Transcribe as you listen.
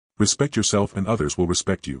Respect yourself and others will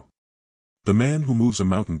respect you. The man who moves a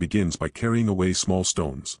mountain begins by carrying away small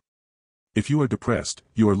stones. If you are depressed,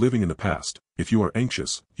 you are living in the past. If you are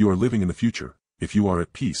anxious, you are living in the future. If you are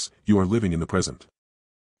at peace, you are living in the present.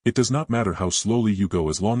 It does not matter how slowly you go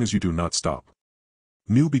as long as you do not stop.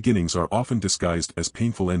 New beginnings are often disguised as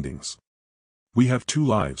painful endings. We have two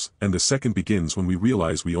lives, and the second begins when we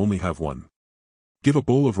realize we only have one. Give a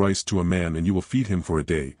bowl of rice to a man and you will feed him for a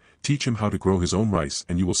day. Teach him how to grow his own rice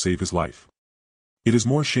and you will save his life. It is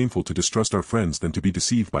more shameful to distrust our friends than to be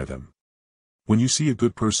deceived by them. When you see a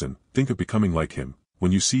good person, think of becoming like him.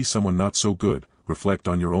 When you see someone not so good, reflect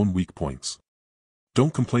on your own weak points.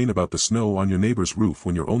 Don't complain about the snow on your neighbor's roof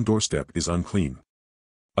when your own doorstep is unclean.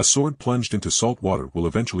 A sword plunged into salt water will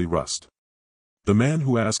eventually rust. The man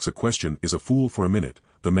who asks a question is a fool for a minute.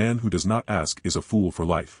 The man who does not ask is a fool for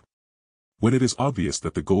life. When it is obvious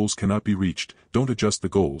that the goals cannot be reached, don't adjust the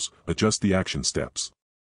goals, adjust the action steps.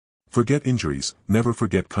 Forget injuries, never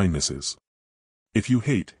forget kindnesses. If you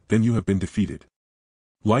hate, then you have been defeated.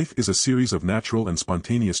 Life is a series of natural and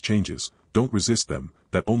spontaneous changes. Don't resist them,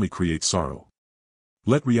 that only creates sorrow.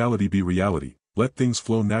 Let reality be reality, let things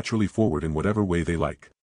flow naturally forward in whatever way they like.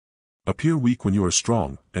 Appear weak when you are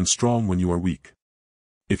strong, and strong when you are weak.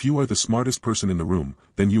 If you are the smartest person in the room,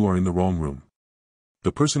 then you are in the wrong room.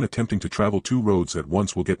 The person attempting to travel two roads at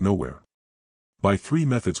once will get nowhere. By three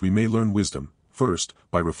methods we may learn wisdom: first,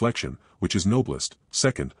 by reflection, which is noblest;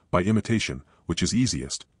 second, by imitation, which is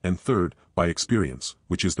easiest; and third, by experience,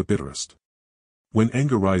 which is the bitterest. When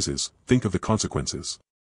anger rises, think of the consequences.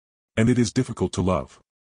 And it is difficult to love.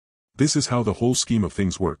 This is how the whole scheme of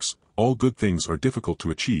things works. All good things are difficult to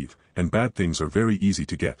achieve, and bad things are very easy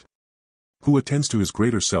to get. Who attends to his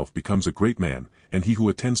greater self becomes a great man, and he who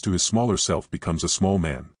attends to his smaller self becomes a small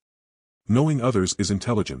man. Knowing others is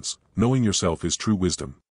intelligence, knowing yourself is true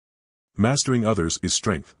wisdom. Mastering others is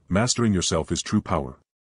strength, mastering yourself is true power.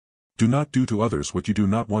 Do not do to others what you do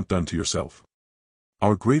not want done to yourself.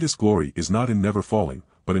 Our greatest glory is not in never falling,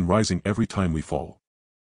 but in rising every time we fall.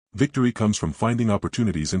 Victory comes from finding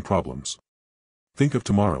opportunities in problems. Think of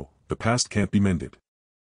tomorrow, the past can't be mended.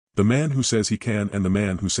 The man who says he can and the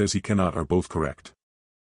man who says he cannot are both correct.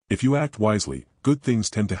 If you act wisely, good things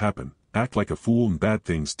tend to happen. Act like a fool and bad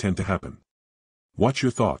things tend to happen. Watch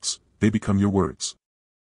your thoughts, they become your words.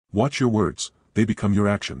 Watch your words, they become your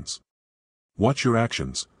actions. Watch your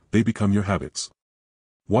actions, they become your habits.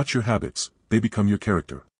 Watch your habits, they become your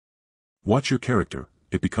character. Watch your character,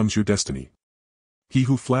 it becomes your destiny. He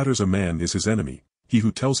who flatters a man is his enemy, he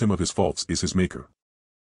who tells him of his faults is his maker.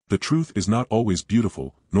 The truth is not always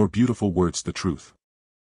beautiful, nor beautiful words the truth.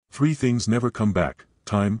 Three things never come back: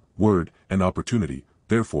 time, word, and opportunity.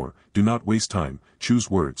 Therefore, do not waste time,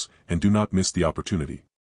 choose words, and do not miss the opportunity.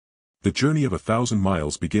 The journey of 1,000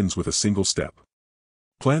 miles begins with a single step.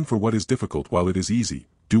 Plan for what is difficult while it is easy,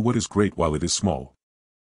 do what is great while it is small.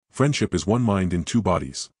 Friendship is one mind in two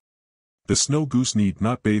bodies. The snow goose need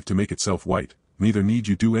not bathe to make itself white, neither need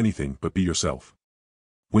you do anything but be yourself.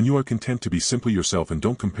 When you are content to be simply yourself and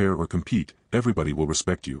don't compare or compete, everybody will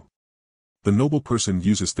respect you. The noble person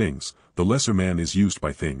uses things, the lesser man is used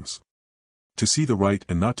by things. To see the right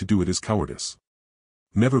and not to do it is cowardice.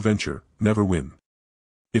 Never venture, never win.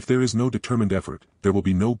 If there is no determined effort, there will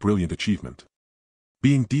be no brilliant achievement.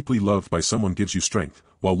 Being deeply loved by someone gives you strength,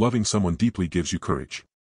 while loving someone deeply gives you courage.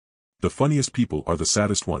 The funniest people are the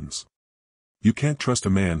saddest ones. You can't trust a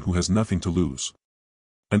man who has nothing to lose.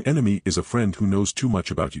 An enemy is a friend who knows too much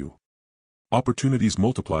about you. Opportunities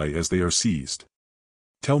multiply as they are seized.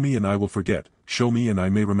 Tell me and I will forget, show me and I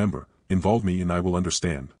may remember, involve me and I will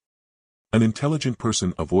understand. An intelligent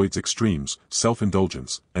person avoids extremes,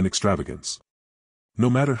 self-indulgence, and extravagance. No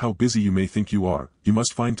matter how busy you may think you are, you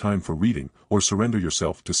must find time for reading, or surrender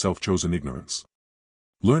yourself to self-chosen ignorance.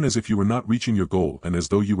 Learn as if you were not reaching your goal and as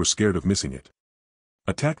though you were scared of missing it.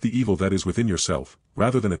 Attack the evil that is within yourself,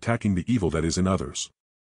 rather than attacking the evil that is in others.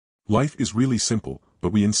 Life is really simple,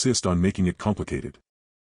 but we insist on making it complicated.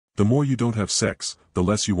 The more you don't have sex, the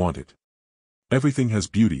less you want it. Everything has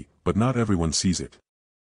beauty, but not everyone sees it.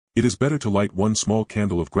 It is better to light one small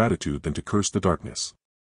candle of gratitude than to curse the darkness.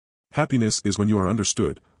 Happiness is when you are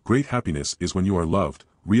understood, great happiness is when you are loved,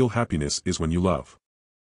 real happiness is when you love.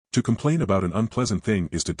 To complain about an unpleasant thing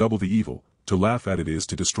is to double the evil, to laugh at it is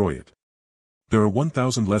to destroy it. There are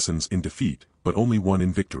 1,000 lessons in defeat, but only one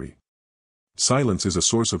in victory. Silence is a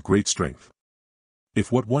source of great strength.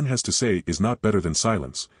 If what one has to say is not better than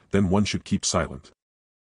silence, then one should keep silent.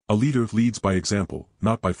 A leader leads by example,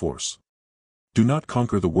 not by force. Do not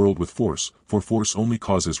conquer the world with force, for force only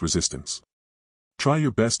causes resistance. Try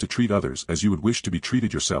your best to treat others as you would wish to be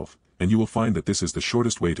treated yourself, and you will find that this is the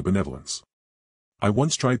shortest way to benevolence. I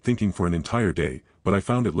once tried thinking for an entire day, but I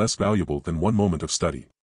found it less valuable than one moment of study.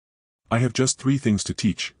 I have just 3 things to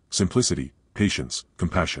teach: simplicity, patience,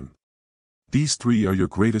 compassion. These 3 are your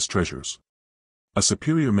greatest treasures. A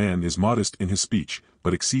superior man is modest in his speech,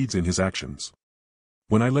 but exceeds in his actions.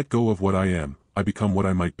 When I let go of what I am, I become what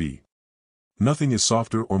I might be. Nothing is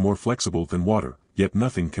softer or more flexible than water, yet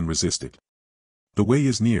nothing can resist it. The way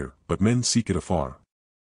is near, but men seek it afar.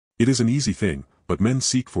 It is an easy thing, but men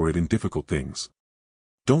seek for it in difficult things.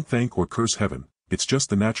 Don't thank or curse heaven, it's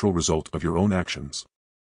just the natural result of your own actions.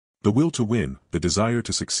 The will to win, the desire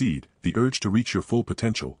to succeed, the urge to reach your full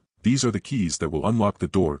potential, these are the keys that will unlock the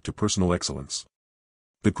door to personal excellence.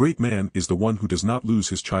 The great man is the one who does not lose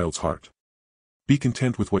his child's heart. Be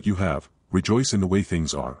content with what you have, rejoice in the way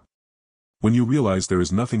things are. When you realize there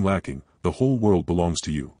is nothing lacking, the whole world belongs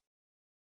to you.